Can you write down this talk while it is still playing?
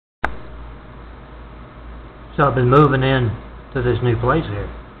So I've been moving in to this new place here.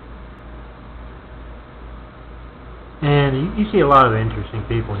 And you see a lot of interesting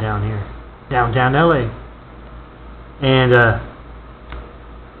people down here, downtown LA. And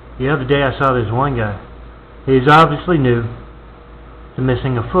the other day I saw this one guy. He's obviously new to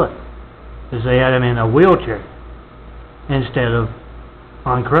missing a foot, because they had him in a wheelchair instead of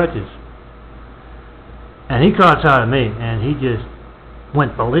on crutches. And he caught sight of me, and he just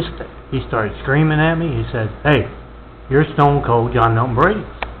went ballistic. He started screaming at me. He said, "Hey, you're Stone Cold John Milton Brady."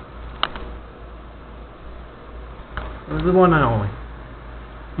 It was the one and only.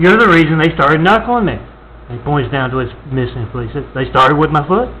 You're the reason they started knuckling me. He points down to his missing foot. He said, "They started with my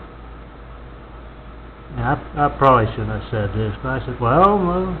foot?" And I probably shouldn't have said this, but I said,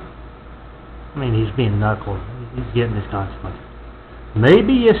 well, I mean, he's being knuckled. He's getting his consequences.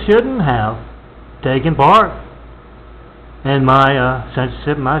 Maybe you shouldn't have taken part in my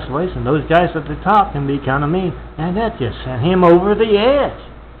censorship and isolation. Those guys at the top can be kind of mean, and that just sent him over the edge.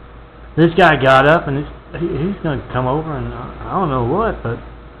 This guy got up, and he's going to come over, and I don't know what, but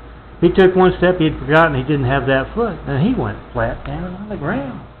he took one step. He had forgotten he didn't have that foot, and he went flat down on the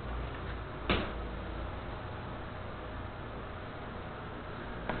ground.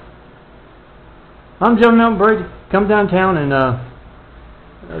 I'm John Milton Brady. Come downtown and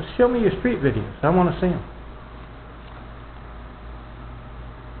show me your street videos. I want to see them.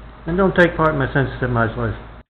 And don't take part in my censorship and isolation.